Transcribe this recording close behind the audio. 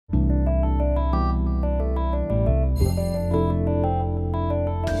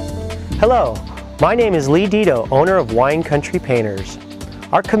Hello, my name is Lee Dido, owner of Wine Country Painters.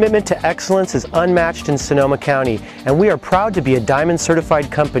 Our commitment to excellence is unmatched in Sonoma County, and we are proud to be a Diamond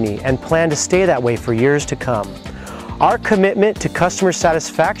certified company and plan to stay that way for years to come. Our commitment to customer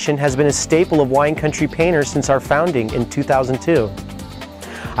satisfaction has been a staple of Wine Country Painters since our founding in 2002.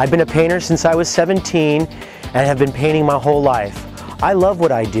 I've been a painter since I was 17 and have been painting my whole life. I love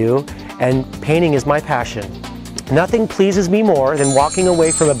what I do, and painting is my passion. Nothing pleases me more than walking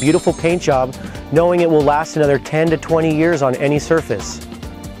away from a beautiful paint job knowing it will last another 10 to 20 years on any surface.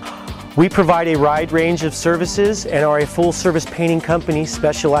 We provide a wide range of services and are a full-service painting company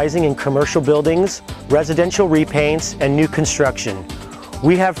specializing in commercial buildings, residential repaints, and new construction.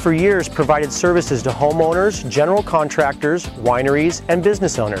 We have for years provided services to homeowners, general contractors, wineries, and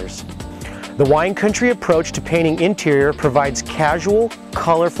business owners. The Wine Country approach to painting interior provides casual,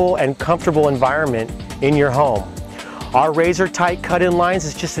 colorful, and comfortable environment in your home. Our razor-tight cut-in lines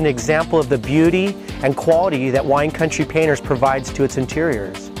is just an example of the beauty and quality that Wine Country Painters provides to its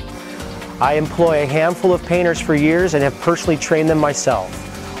interiors. I employ a handful of painters for years and have personally trained them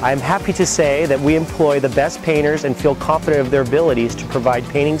myself. I am happy to say that we employ the best painters and feel confident of their abilities to provide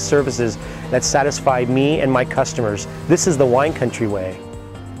painting services that satisfy me and my customers. This is the Wine Country way.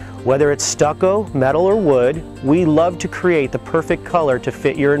 Whether it's stucco, metal, or wood, we love to create the perfect color to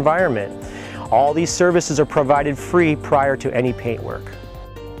fit your environment. All these services are provided free prior to any paintwork.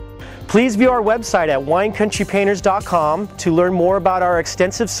 Please view our website at winecountrypainters.com to learn more about our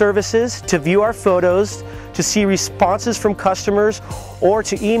extensive services, to view our photos, to see responses from customers, or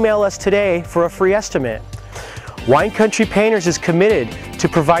to email us today for a free estimate. Wine Country Painters is committed to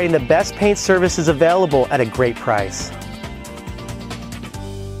providing the best paint services available at a great price.